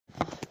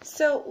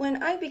So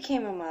when I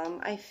became a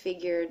mom, I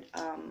figured,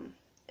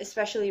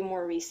 especially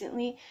more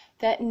recently,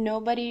 that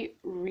nobody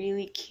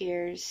really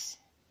cares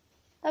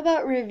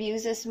about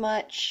reviews as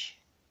much.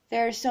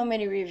 There are so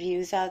many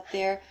reviews out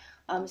there,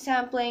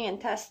 sampling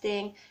and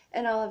testing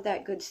and all of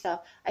that good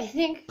stuff. I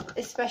think,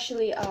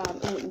 especially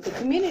in the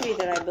community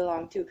that I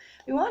belong to,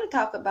 we want to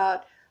talk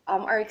about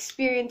our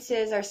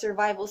experiences, our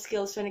survival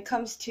skills when it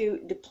comes to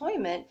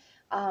deployment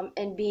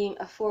and being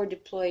a forward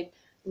deployed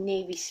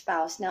Navy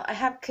spouse. Now, I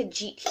have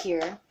Kajit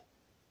here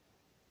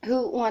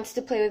who wants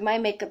to play with my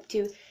makeup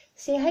too.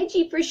 Say hi,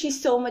 Jeepers.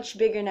 She's so much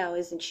bigger now,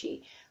 isn't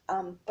she?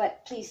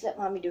 But please let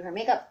mommy do her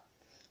makeup,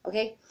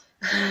 okay?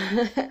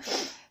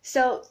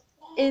 So,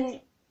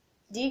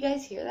 do you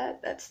guys hear that?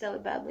 That's Stella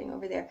babbling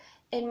over there.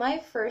 In my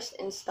first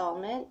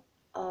installment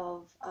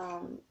of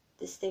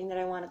this thing that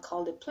I want to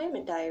call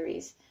Deployment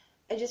Diaries,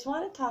 I just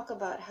want to talk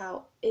about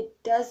how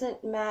it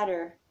doesn't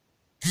matter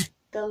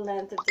the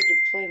length of the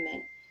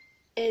deployment.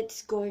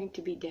 It's going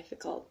to be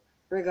difficult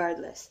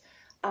regardless.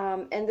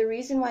 And the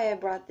reason why I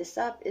brought this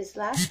up is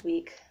last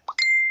week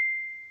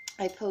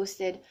I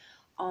posted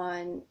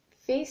on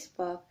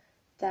Facebook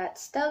that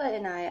Stella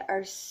and I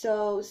are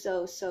so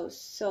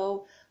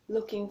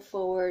looking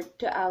forward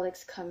to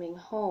Alex coming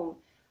home.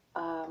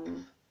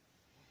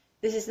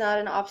 This is not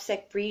an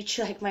OPSEC breach.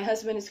 Like, my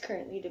husband is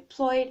currently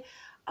deployed,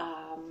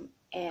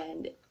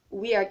 and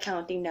we are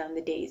counting down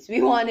the days.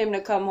 We want him to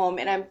come home,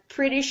 and I'm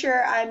pretty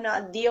sure I'm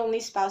not the only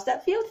spouse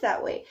that feels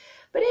that way.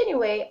 But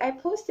anyway, I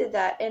posted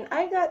that, and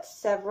I got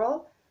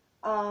several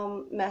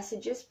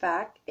messages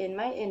back in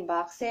my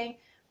inbox saying,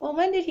 well,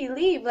 when did he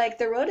leave? Like,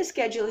 the rota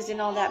schedule isn't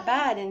all that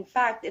bad. In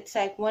fact, it's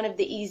like one of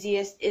the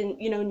easiest in,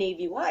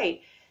 Navy-wide.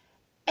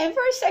 And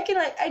for a second,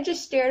 like, I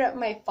just stared at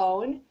my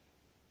phone,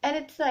 and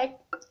it's like,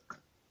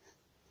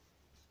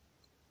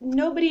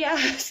 nobody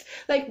asked.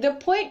 Like, the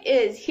point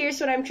is, here's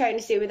what I'm trying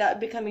to say without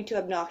becoming too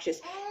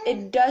obnoxious.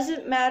 It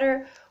doesn't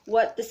matter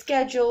what the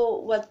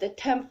schedule, what the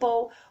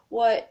tempo,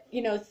 what,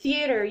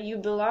 theater you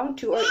belong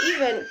to, or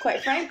even,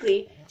 quite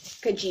frankly,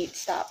 Kajit,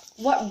 stop,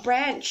 what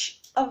branch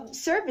of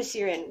service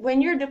you're in.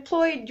 When you're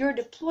deployed,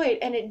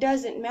 and it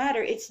doesn't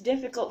matter. It's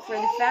difficult for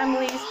the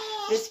families,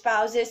 the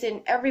spouses,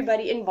 and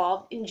everybody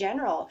involved in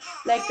general.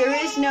 Like, there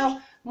is no,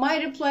 my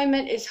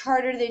deployment is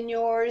harder than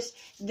yours,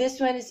 this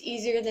one is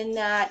easier than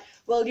that.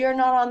 Well, you're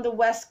not on the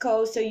West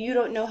Coast, so you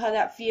don't know how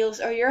that feels,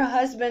 or your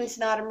husband's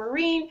not a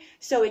Marine,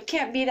 so it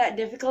can't be that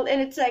difficult.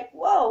 And it's like,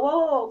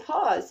 whoa,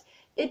 pause.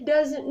 It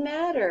doesn't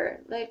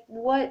matter, like,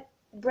 what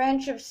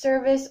branch of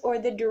service or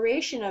the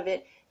duration of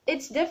it.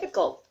 It's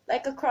difficult,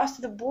 like, across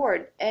the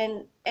board.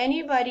 And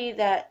anybody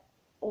that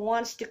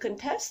wants to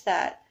contest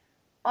that,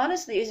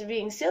 honestly, is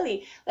being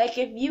silly. Like,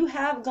 if you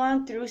have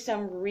gone through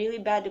some really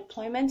bad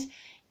deployments,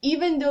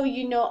 even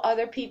though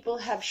other people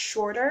have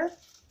shorter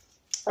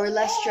or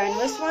less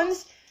strenuous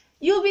ones,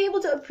 you'll be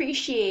able to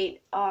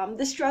appreciate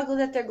the struggle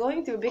that they're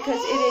going through, because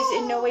it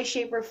is in no way,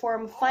 shape, or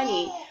form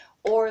funny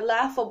or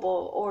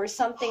laughable or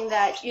something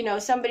that,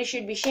 somebody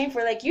should be shamed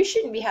for. Like, you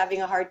shouldn't be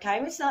having a hard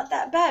time. It's not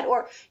that bad.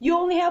 Or, you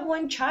only have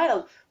one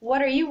child.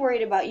 What are you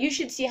worried about? You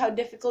should see how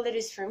difficult it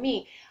is for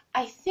me.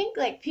 I think,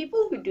 like,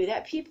 people who do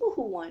that, people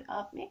who one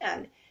up,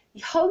 man,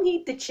 y'all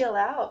need to chill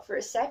out for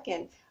a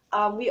second.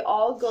 We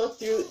all go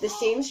through the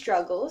same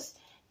struggles,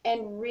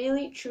 and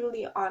really,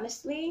 truly,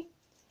 honestly,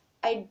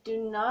 I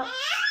do not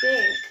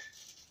think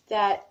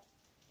that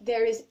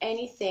there is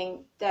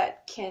anything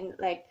that can,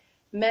 like,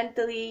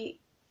 mentally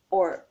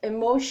or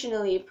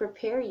emotionally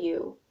prepare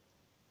you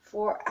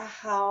for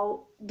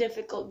how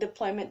difficult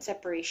deployment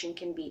separation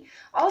can be.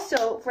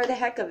 Also, for the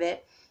heck of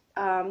it,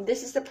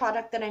 this is the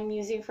product that I'm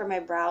using for my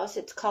brows.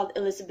 It's called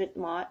Elizabeth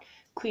Mott,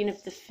 Queen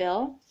of the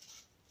Fill.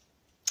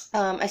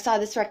 I saw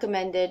this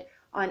recommended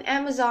on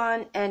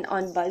Amazon and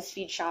on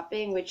BuzzFeed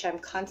Shopping, which I'm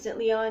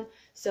constantly on.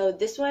 So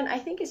this one I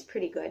think is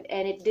pretty good,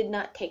 and it did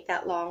not take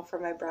that long for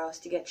my brows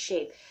to get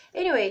shaped.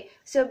 Anyway,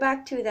 so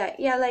back to that.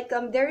 Yeah, like,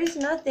 there is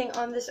nothing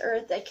on this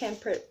earth that can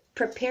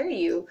prepare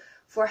you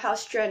for how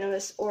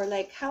strenuous, or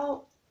like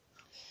how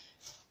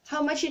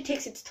much it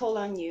takes its toll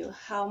on you,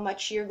 how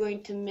much you're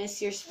going to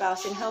miss your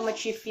spouse, and how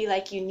much you feel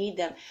like you need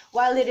them.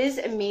 While it is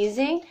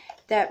amazing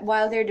that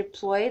while they're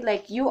deployed,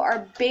 like, you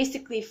are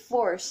basically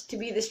forced to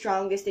be the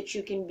strongest that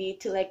you can be,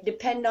 to, like,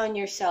 depend on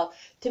yourself,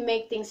 to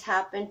make things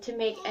happen, to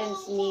make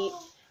ends meet,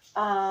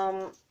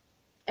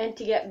 and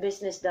to get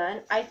business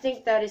done. I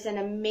think that is an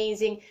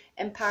amazing,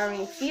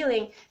 empowering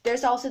feeling.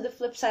 There's also the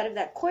flip side of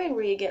that coin,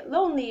 where you get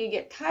lonely, you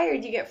get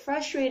tired, you get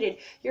frustrated,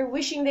 you're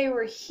wishing they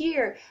were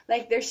here.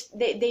 Like,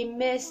 they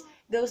miss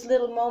those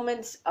little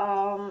moments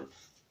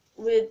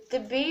with the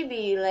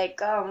baby, like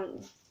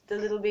the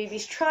little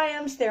baby's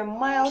triumphs, their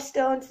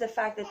milestones, the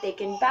fact that they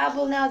can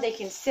babble now, they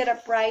can sit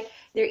upright,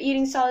 they're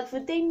eating solid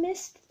food. They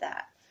missed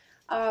that.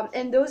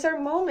 And those are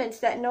moments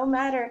that, no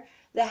matter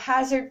the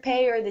hazard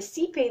pay or the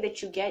C pay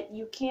that you get,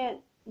 you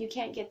can't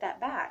get that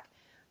back.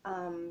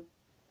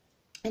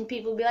 And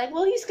people be like,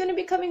 well, he's going to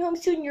be coming home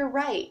soon. You're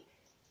right.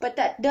 But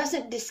that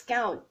doesn't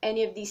discount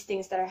any of these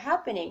things that are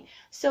happening.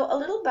 So a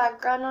little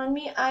background on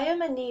me. I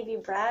am a Navy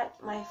brat.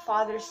 My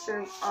father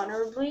served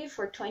honorably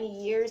for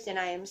 20 years, and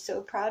I am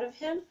so proud of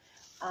him.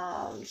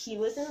 He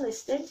was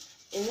enlisted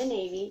in the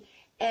Navy,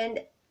 and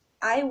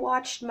I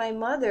watched my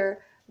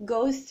mother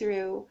go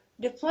through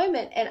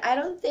deployment, and I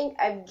don't think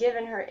I've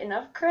given her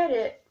enough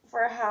credit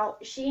for how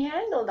she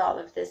handled all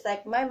of this.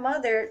 Like, my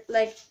mother,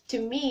 like, to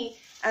me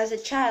as a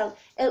child,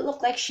 it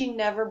looked like she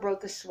never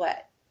broke a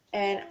sweat.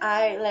 And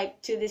I,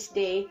 like, to this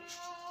day,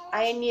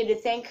 I need to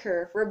thank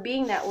her for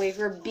being that way,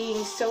 for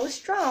being so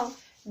strong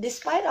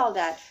despite all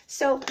that.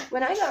 So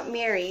when I got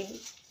married,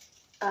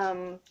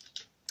 and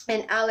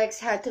Alex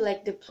had to,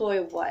 like,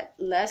 deploy, what,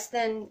 less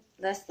than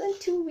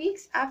 2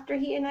 weeks after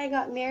he and I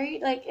got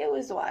married? Like, it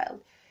was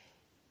wild.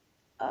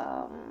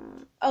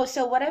 Oh,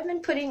 so what I've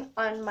been putting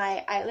on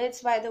my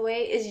eyelids, by the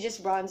way, is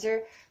just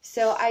bronzer.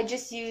 So I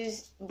just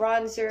use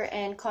bronzer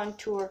and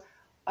contour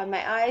on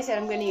my eyes, and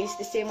I'm going to use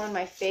the same on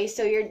my face.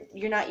 So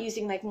you're not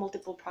using, like,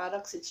 multiple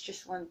products, it's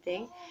just one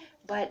thing.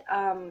 But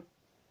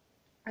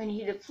when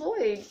he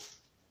deployed,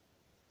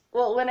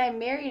 well, when I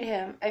married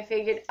him, I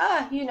figured,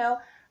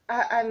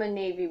 I'm a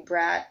Navy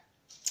brat.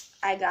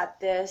 I got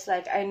this,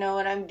 like, I know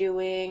what I'm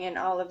doing and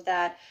all of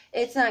that.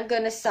 It's not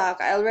gonna suck.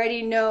 I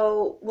already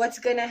know what's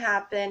gonna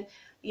happen.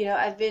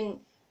 I've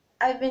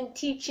been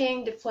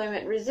teaching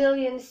deployment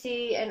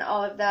resiliency and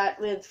all of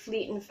that with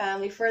Fleet and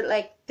Family for,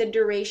 like, the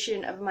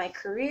duration of my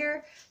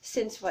career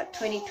since,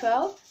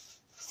 2012.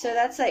 So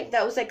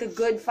that was like a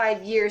good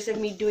 5 years of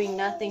me doing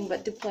nothing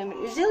but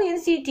deployment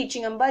resiliency,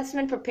 teaching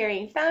ombudsman,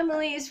 preparing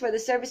families for the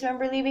service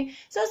member leaving.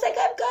 So I was like,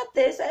 I've got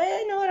this.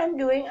 I know what I'm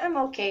doing. I'm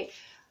okay.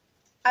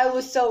 I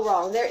was so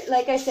wrong.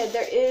 Like I said,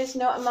 there is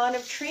no amount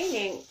of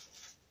training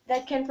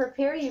that can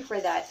prepare you for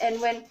that. And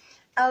when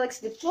Alex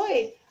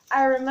deployed,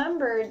 I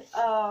remembered,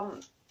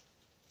 and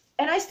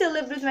I still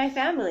lived with my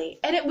family,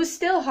 and it was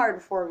still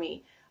hard for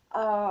me.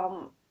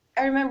 I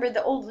remember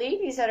the old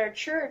ladies at our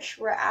church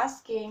were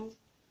asking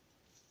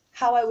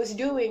how I was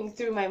doing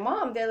through my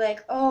mom. They're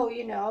like, oh,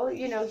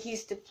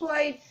 he's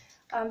deployed.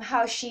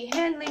 How's she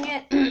handling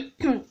it?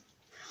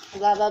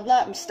 Blah, blah,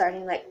 blah. I'm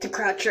starting, like, to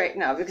crouch right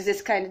now because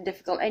it's kind of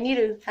difficult. I need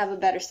to have a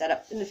better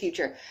setup in the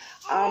future.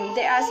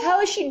 They asked, how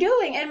is she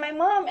doing? And my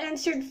mom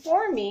answered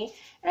for me.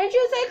 And I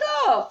just like,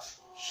 oh,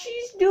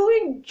 she's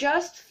doing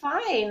just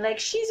fine. Like,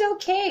 she's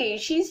okay.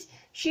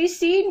 She's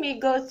seen me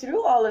go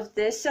through all of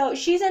this. So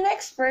she's an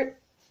expert.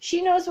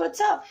 She knows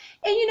what's up.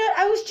 And,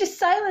 I was just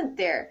silent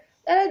there.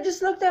 And I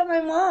just looked at my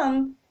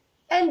mom.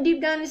 And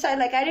deep down inside,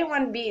 like, I didn't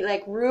want to be,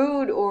 like,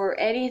 rude or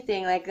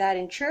anything like that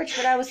in church,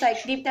 but I was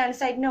like, deep down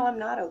inside, no, I'm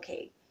not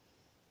okay.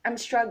 I'm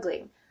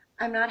struggling.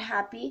 I'm not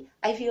happy.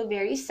 I feel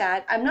very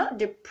sad. I'm not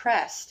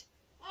depressed,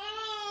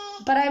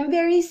 but I'm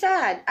very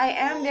sad. I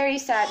am very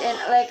sad. And,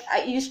 like,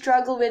 you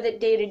struggle with it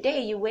day to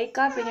day. You wake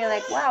up and you're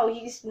like, wow,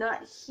 he's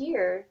not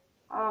here.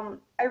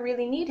 I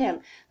really need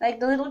him. Like,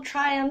 the little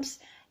triumphs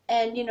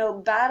and,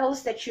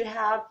 battles that you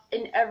have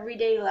in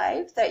everyday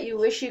life that you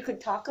wish you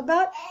could talk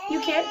about, you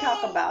can't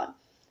talk about.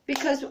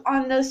 Because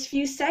on those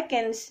few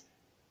seconds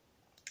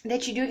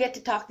that you do get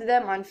to talk to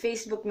them on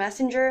Facebook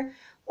Messenger,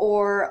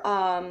 or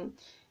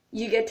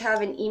you get to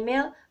have an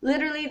email,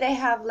 literally they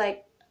have,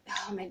 like,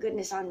 oh my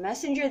goodness, on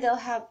Messenger they'll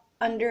have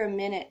under a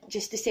minute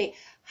just to say,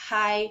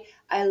 hi,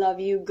 I love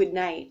you, good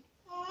night.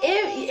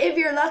 If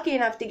you're lucky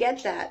enough to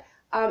get that.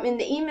 In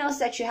the emails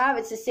that you have,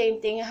 it's the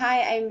same thing.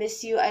 Hi, I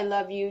miss you, I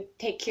love you,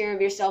 take care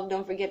of yourself,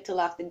 don't forget to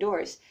lock the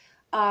doors.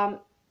 And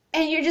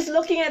you're just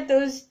looking at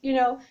those,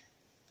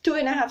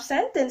 2.5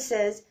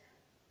 sentences,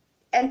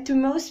 and to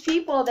most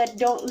people that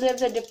don't live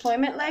the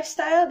deployment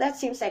lifestyle, that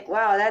seems like,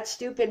 wow, that's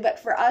stupid. But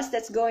for us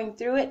that's going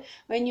through it,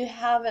 when you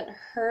haven't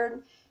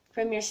heard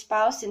from your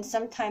spouse in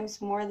sometimes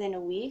more than a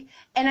week,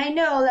 and I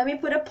know, let me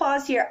put a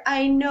pause here,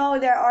 I know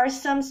there are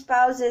some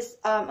spouses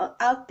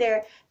out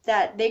there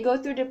that they go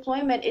through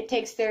deployment, it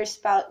takes their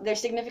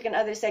significant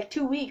others like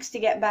 2 weeks to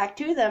get back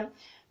to them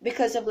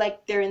because of,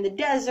 like, they're in the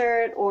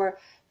desert, or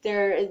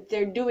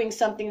they're doing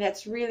something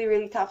that's really,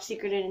 really top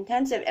secret and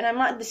intensive. And I'm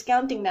not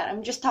discounting that.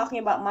 I'm just talking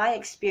about my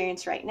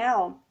experience right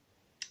now.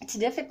 It's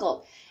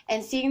difficult.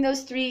 And seeing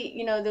those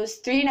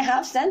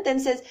 3.5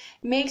 sentences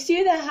makes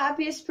you the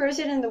happiest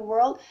person in the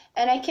world.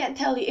 And I can't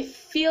tell you, it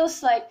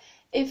feels like,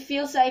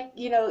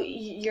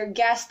 your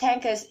gas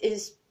tank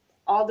is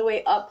all the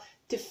way up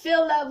to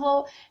fill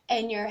level,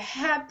 and you're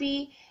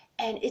happy.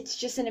 And it's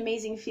just an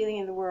amazing feeling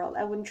in the world.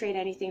 I wouldn't trade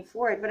anything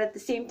for it. But at the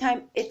same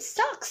time, it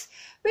sucks.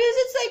 Because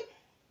it's like,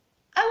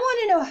 I want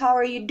to know, how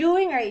are you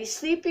doing? Are you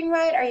sleeping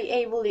right? Are you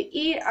able to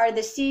eat? Are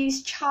the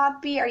seas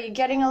choppy? Are you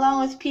getting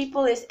along with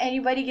people? Is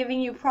anybody giving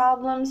you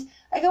problems?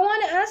 Like, I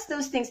want to ask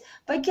those things.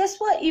 But guess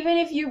what? Even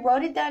if you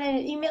wrote it down in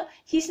an email,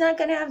 he's not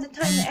going to have the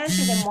time to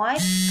answer them. Why?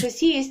 Because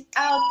he is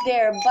out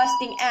there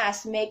busting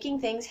ass, making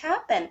things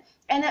happen.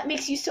 And that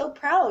makes you so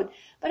proud.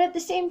 But at the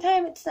same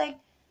time, it's like,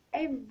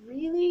 I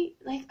really,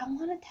 I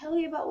want to tell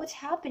you about what's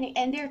happening.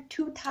 And they're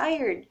too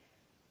tired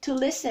to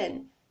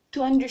listen,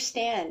 to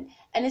understand.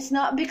 And it's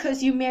not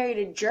because you married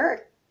a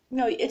jerk.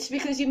 No, it's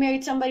because you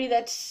married somebody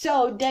that's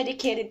so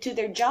dedicated to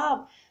their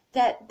job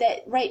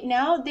that right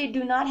now they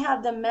do not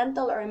have the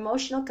mental or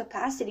emotional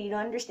capacity to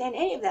understand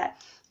any of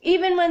that.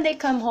 Even when they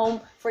come home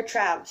for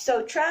trav.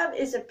 So trav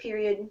is a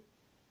period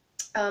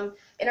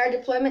in our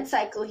deployment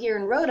cycle here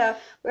in Rhoda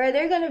where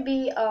they're going to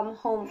be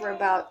home for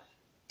about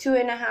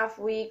 2.5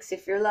 weeks,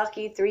 if you're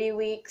lucky, 3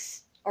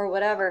 weeks or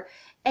whatever.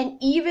 And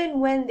even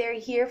when they're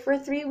here for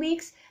 3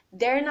 weeks,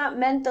 they're not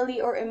mentally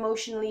or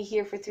emotionally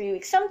here for 3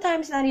 weeks.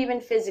 Sometimes not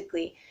even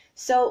physically.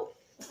 So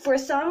for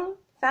some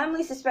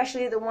families,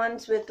 especially the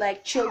ones with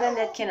like children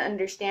that can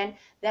understand,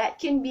 that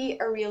can be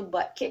a real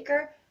butt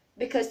kicker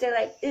because they're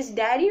like, is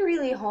daddy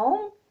really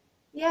home?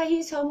 Yeah,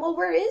 he's home. Well,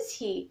 where is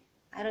he?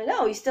 I don't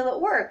know. He's still at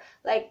work.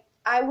 Like,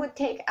 I would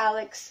take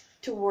Alex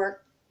to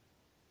work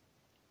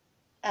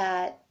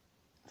at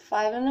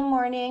 5 in the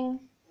morning.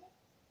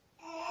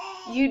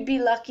 You'd be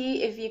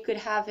lucky if you could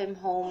have him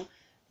home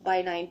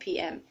by 9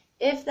 p.m.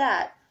 If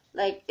that,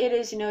 like, it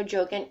is no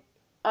joke. And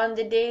on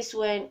the days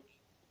when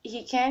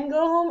he can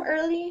go home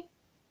early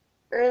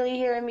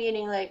here,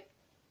 meaning like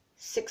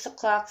 6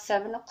 o'clock,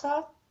 7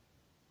 o'clock,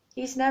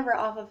 he's never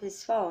off of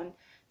his phone.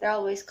 They're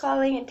always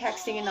calling and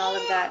texting and all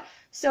of that.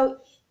 So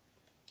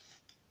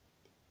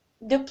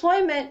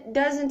deployment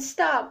doesn't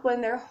stop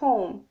when they're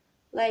home.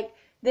 Like,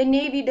 the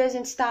Navy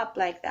doesn't stop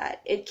like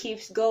that. It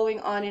keeps going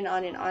on and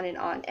on and on and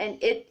on. And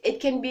it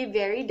can be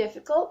very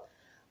difficult,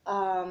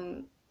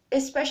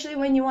 especially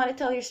when you want to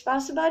tell your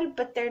spouse about it,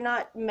 but they're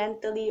not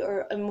mentally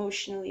or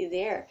emotionally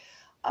there.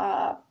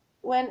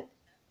 When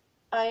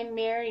I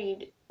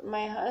married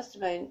my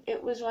husband,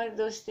 it was one of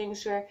those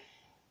things where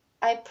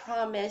I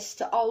promised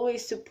to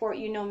always support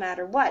you no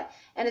matter what.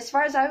 And as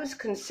far as I was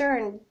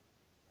concerned,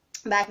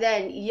 back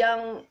then,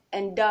 young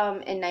and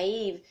dumb and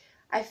naive,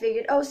 I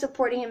figured, oh,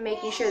 supporting him,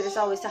 making sure there's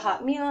always a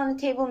hot meal on the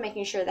table,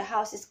 making sure the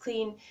house is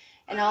clean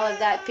and all of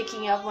that,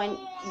 picking up when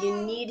you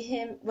need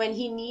him, when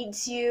he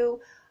needs you,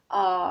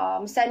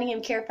 sending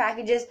him care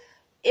packages.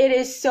 It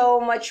is so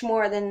much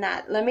more than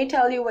that. Let me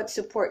tell you what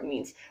support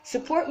means.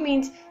 Support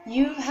means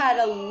you've had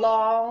a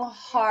long,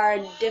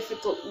 hard,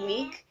 difficult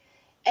week,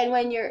 and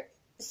when your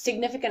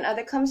significant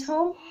other comes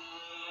home,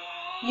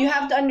 you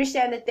have to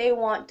understand that they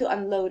want to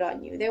unload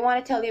on you. They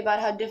want to tell you about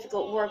how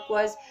difficult work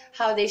was,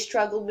 how they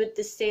struggled with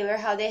the sailor,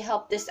 how they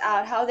helped us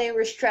out, how they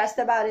were stressed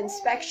about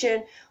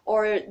inspection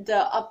or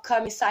the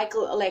upcoming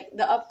cycle, like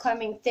the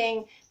upcoming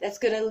thing that's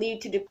going to lead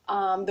to the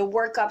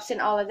workups and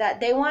all of that.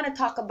 They want to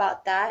talk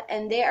about that,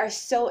 and they are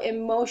so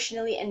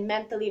emotionally and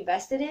mentally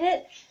vested in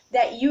it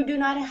that you do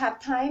not have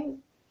time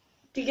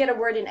to get a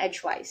word in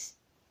edgewise.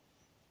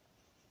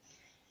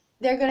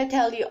 They're going to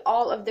tell you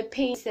all of the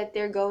pains that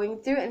they're going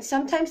through, and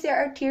sometimes there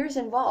are tears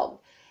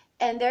involved.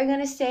 And they're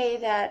going to say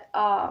that,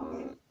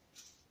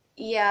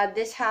 yeah,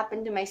 this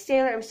happened to my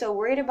sailor, I'm so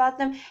worried about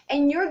them.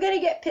 And you're going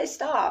to get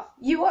pissed off.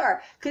 You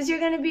are. Because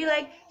you're going to be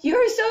like,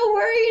 you're so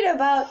worried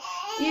about,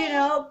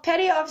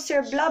 petty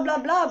officer, blah, blah,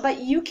 blah. But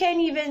you can't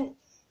even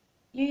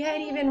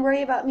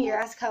worry about me or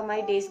ask how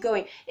my day's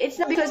going. It's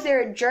not because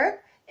they're a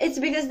jerk. It's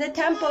because the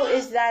tempo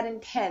is that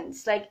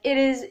intense. Like,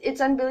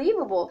 it's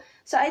unbelievable.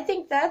 So I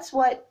think that's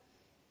what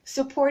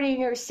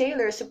supporting your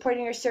sailor,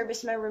 supporting your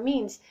service member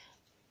means.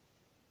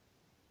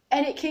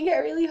 And it can get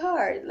really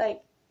hard.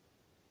 Like,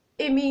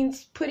 it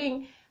means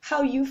putting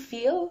how you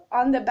feel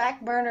on the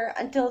back burner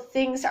until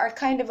things are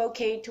kind of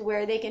okay to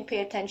where they can pay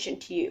attention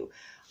to you.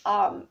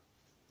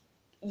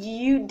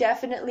 You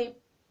definitely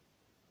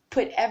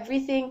put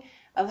everything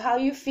of how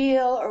you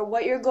feel or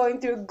what you're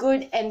going through,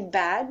 good and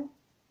bad,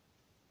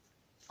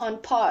 on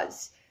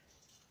pause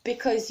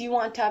because you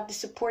want to have to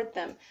support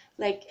them.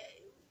 Like,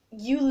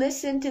 you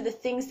listen to the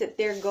things that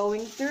they're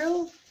going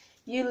through.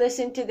 You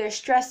listen to their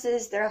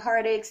stresses, their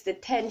heartaches, the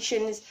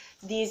tensions,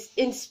 these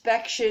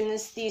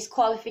inspections, these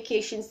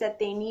qualifications that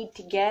they need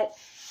to get.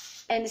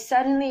 And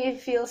suddenly it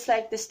feels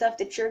like the stuff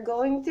that you're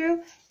going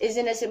through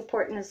isn't as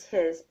important as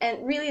his.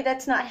 And really,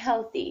 that's not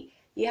healthy.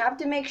 You have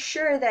to make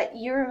sure that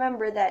you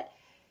remember that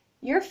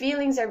your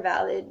feelings are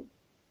valid,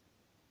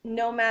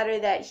 no matter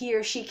that he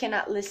or she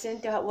cannot listen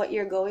to what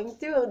you're going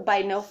through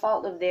by no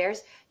fault of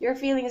theirs. Your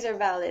feelings are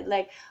valid.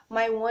 Like,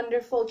 my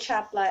wonderful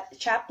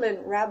chaplain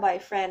rabbi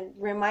friend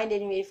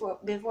reminded me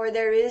before,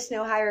 there is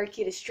no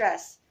hierarchy to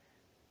stress.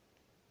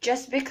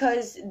 Just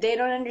because they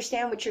don't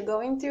understand what you're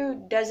going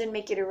through doesn't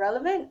make it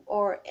irrelevant,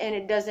 and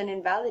it doesn't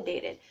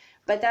invalidate it.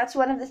 But that's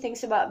one of the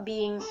things about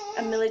being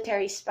a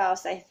military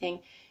spouse, I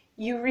think.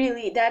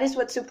 That is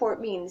what support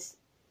means.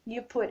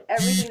 You put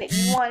everything that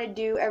you want to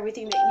do,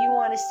 everything that you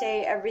want to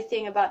say,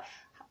 everything about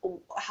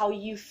how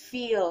you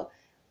feel,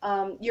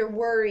 your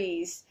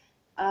worries,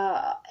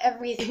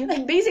 everything,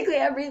 like basically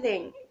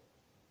everything.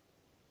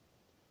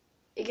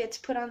 It gets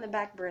put on the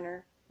back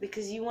burner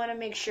because you want to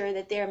make sure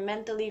that they're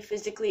mentally,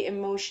 physically,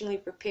 emotionally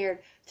prepared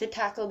to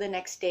tackle the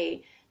next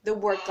day, the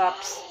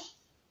workups,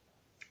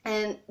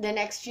 and the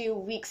next few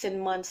weeks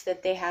and months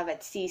that they have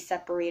at sea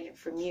separated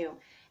from you.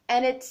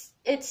 And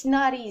it's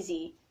not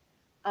easy.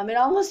 It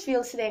almost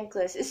feels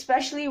thankless,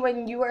 especially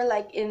when you are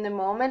like in the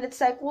moment. It's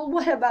like, well,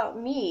 what about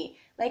me?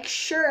 Like,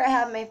 sure, I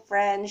have my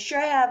friends, sure,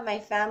 I have my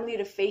family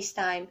to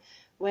FaceTime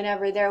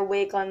whenever they're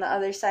awake on the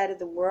other side of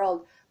the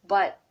world,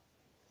 but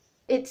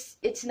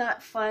it's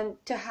not fun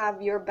to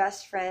have your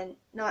best friend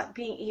not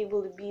being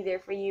able to be there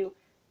for you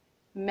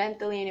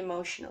mentally and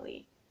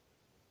emotionally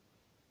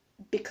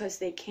because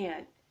they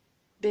can't.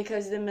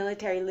 Because the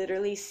military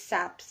literally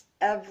saps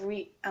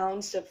every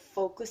ounce of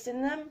focus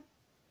in them.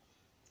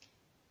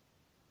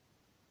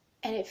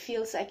 And it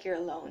feels like you're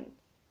alone,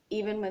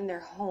 even when they're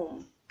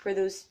home for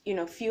those,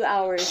 few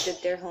hours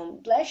that they're home.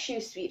 Bless you,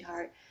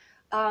 sweetheart.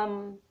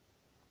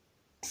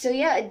 So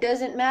yeah, it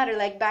doesn't matter.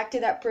 Like, back to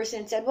that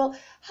person said, well,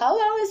 how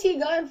long is he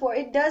gone for?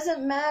 It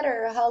doesn't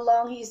matter how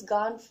long he's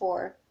gone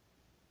for.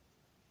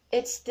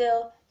 It's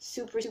still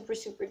super, super,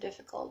 super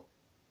difficult.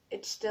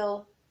 It's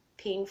still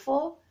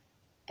painful,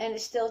 and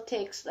it still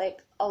takes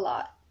like a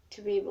lot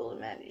to be able to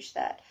manage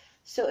that.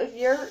 So if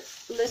you're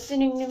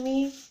listening to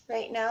me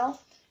right now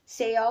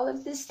say all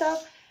of this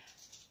stuff,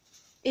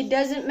 it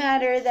doesn't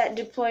matter that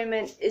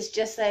deployment is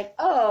just like,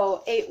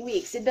 8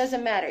 weeks. It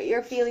doesn't matter.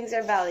 Your feelings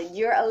are valid.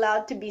 You're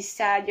allowed to be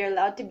sad. You're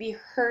allowed to be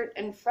hurt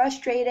and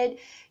frustrated.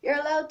 You're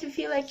allowed to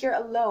feel like you're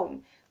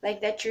alone,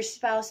 like that your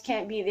spouse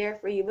can't be there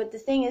for you. But the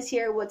thing is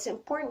here, what's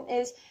important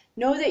is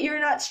know that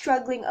you're not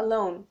struggling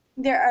alone.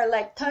 There are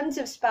like tons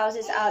of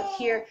spouses out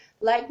here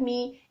like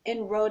me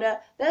in Rhoda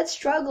that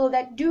struggle,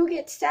 that do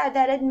get sad,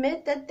 that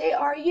admit that they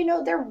are,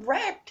 they're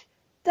wrecked,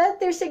 that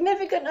their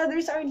significant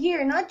others aren't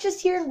here. Not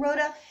just here in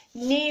Rhoda,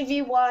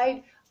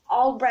 Navy-wide,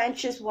 all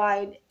branches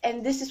wide.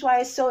 And this is why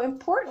it's so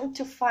important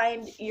to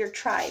find your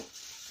tribe.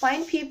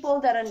 Find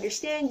people that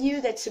understand you,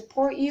 that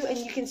support you, and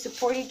you can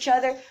support each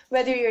other,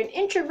 whether you're an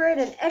introvert,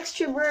 an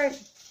extrovert,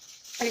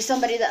 or you're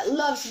somebody that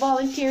loves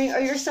volunteering, or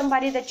you're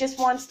somebody that just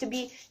wants to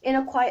be in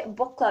a quiet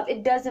book club.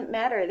 It doesn't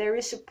matter. There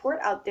is support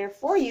out there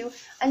for you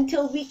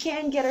until we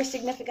can get our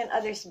significant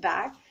others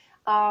back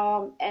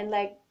and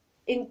like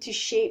into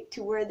shape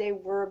to where they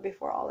were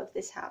before all of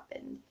this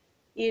happened.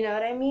 You know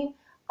what I mean?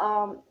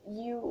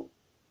 You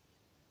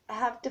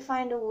have to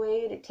find a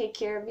way to take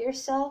care of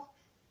yourself,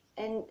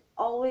 and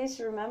always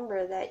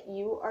remember that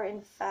you are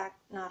in fact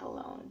not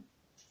alone.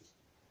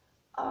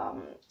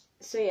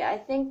 So yeah, I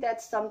think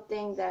that's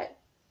something that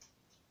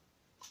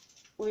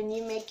when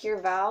you make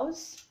your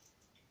vows,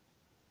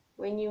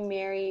 when you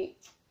marry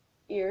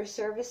your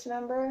service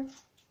member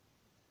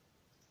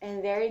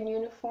and they're in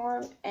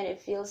uniform and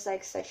it feels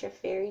like such a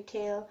fairy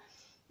tale,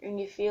 and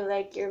you feel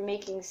like you're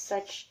making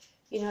such,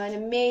 an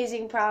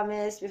amazing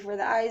promise before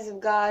the eyes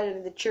of God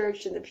and the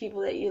church and the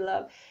people that you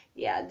love.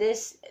 Yeah,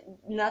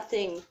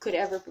 nothing could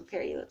ever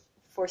prepare you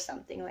for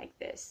something like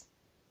this.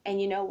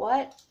 And you know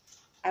what?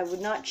 I would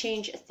not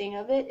change a thing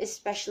of it,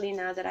 especially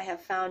now that I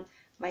have found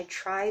my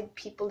tribe,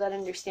 people that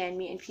understand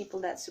me and people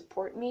that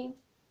support me.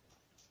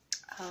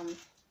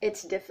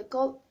 It's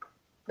difficult,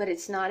 but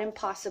it's not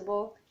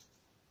impossible.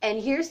 And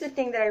here's the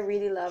thing that I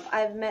really love.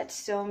 I've met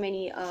so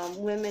many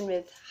women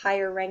with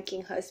higher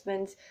ranking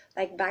husbands,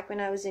 like back when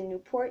I was in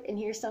Newport, and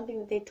here's something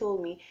that they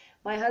told me.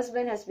 My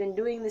husband has been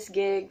doing this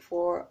gig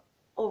for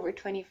over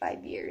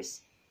 25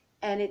 years,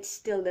 and it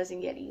still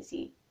doesn't get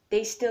easy.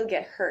 They still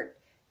get hurt.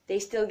 They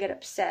still get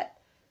upset.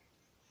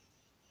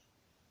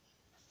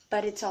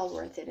 But it's all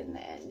worth it in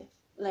the end.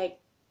 Like,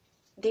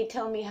 they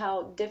tell me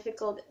how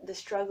difficult the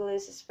struggle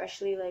is,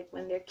 especially like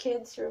when their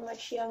kids are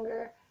much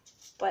younger,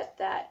 but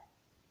that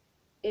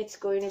it's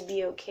going to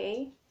be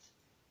okay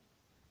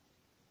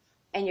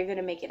and you're going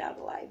to make it out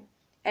alive.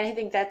 And I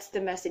think that's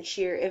the message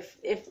here.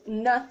 If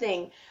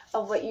nothing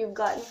of what you've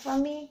gotten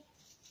from me,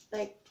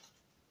 like,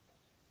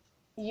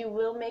 you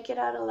will make it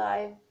out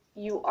alive.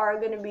 You are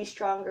going to be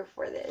stronger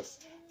for this,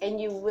 and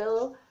you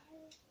will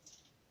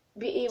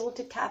be able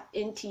to tap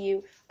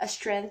into a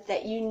strength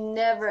that you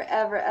never,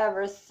 ever,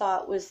 ever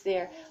thought was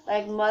there.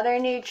 Like, Mother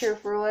Nature,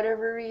 for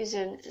whatever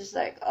reason, is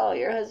like, oh,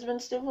 your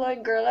husband's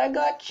deployed, girl, I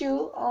got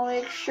you. I'll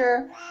make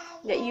sure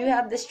that you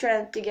have the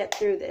strength to get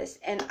through this.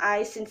 And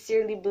I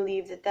sincerely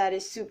believe that that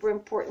is super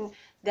important,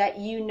 that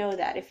you know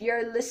that. If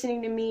you're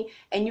listening to me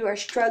and you are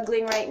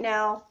struggling right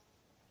now,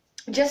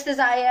 just as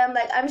I am,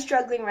 like, I'm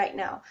struggling right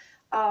now,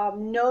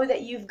 know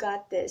that you've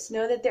got this.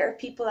 Know that there are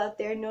people out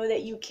there. Know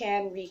that you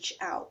can reach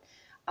out.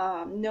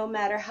 No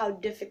matter how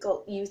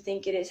difficult you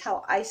think it is,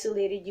 how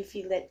isolated you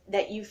feel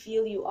that you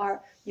feel you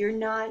are, you're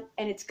not,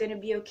 and it's going to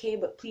be okay,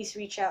 but please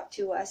reach out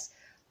to us.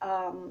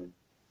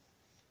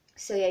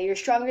 So yeah, you're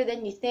stronger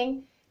than you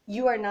think.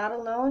 You are not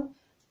alone,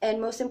 and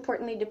most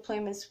importantly,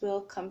 deployments will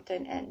come to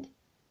an end.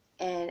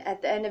 And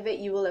at the end of it,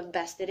 you will have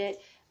bested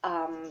it,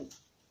 and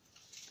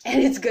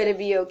it's going to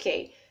be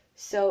okay.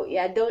 So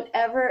yeah, don't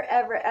ever,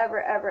 ever,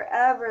 ever, ever,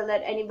 ever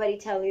let anybody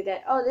tell you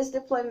that, oh, this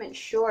deployment's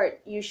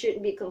short, you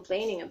shouldn't be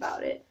complaining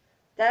about it.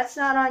 That's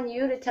not on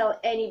you to tell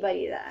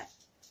anybody that.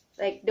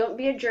 Like, don't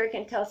be a jerk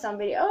and tell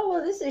somebody, oh,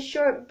 well, this is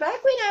short.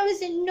 Back when I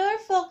was in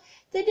Norfolk,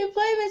 the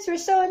deployments were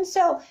so and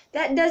so.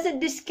 That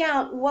doesn't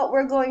discount what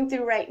we're going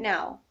through right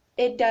now.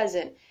 It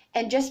doesn't.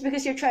 And just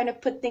because you're trying to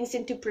put things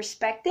into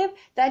perspective,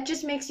 that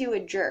just makes you a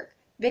jerk.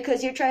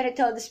 because you're trying to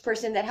tell this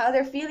person that how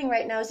they're feeling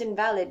right now is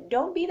invalid.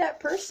 Don't be that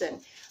person.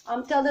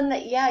 Tell them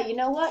that, yeah, you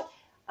know what?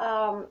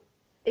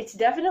 It's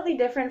definitely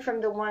different from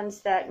the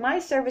ones that my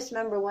service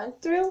member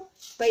went through.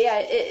 But yeah,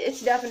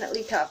 it's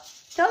definitely tough.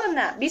 Tell them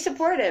that. Be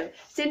supportive.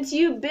 Since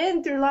you've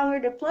been through longer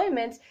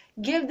deployments,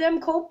 give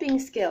them coping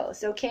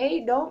skills,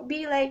 okay? Don't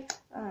be like,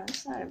 oh,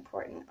 it's not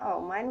important.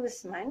 Oh, mine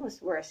was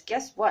worse.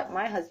 Guess what?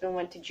 My husband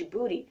went to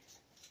Djibouti.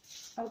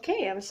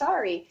 Okay, I'm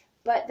sorry.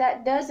 But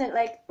that doesn't,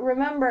 like,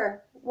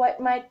 remember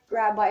what my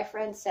rabbi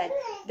friend said.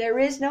 There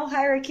is no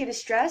hierarchy to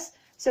stress.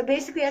 So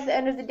basically, at the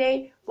end of the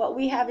day, what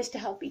we have is to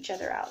help each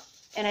other out.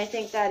 And I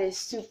think that is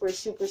super,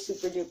 super,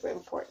 super duper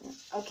important.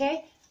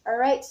 Okay? All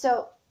right.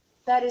 So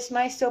that is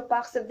my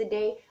soapbox of the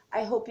day.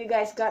 I hope you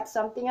guys got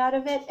something out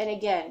of it. And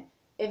again,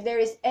 if there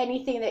is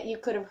anything that you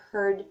could have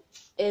heard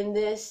in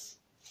this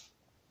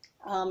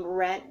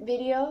rant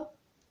video,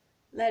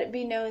 let it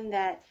be known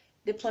that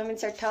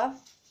deployments are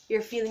tough.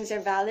 Your feelings are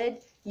valid.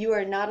 You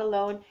are not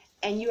alone.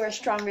 And you are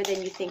stronger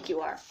than you think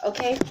you are.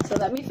 Okay? So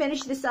let me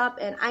finish this up.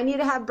 And I need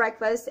to have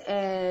breakfast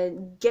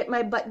and get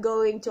my butt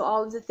going to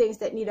all of the things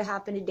that need to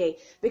happen today.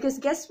 Because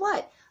guess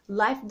what?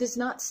 Life does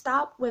not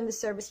stop when the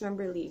service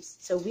member leaves.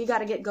 So we got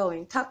to get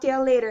going. Talk to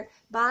y'all later.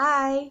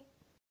 Bye.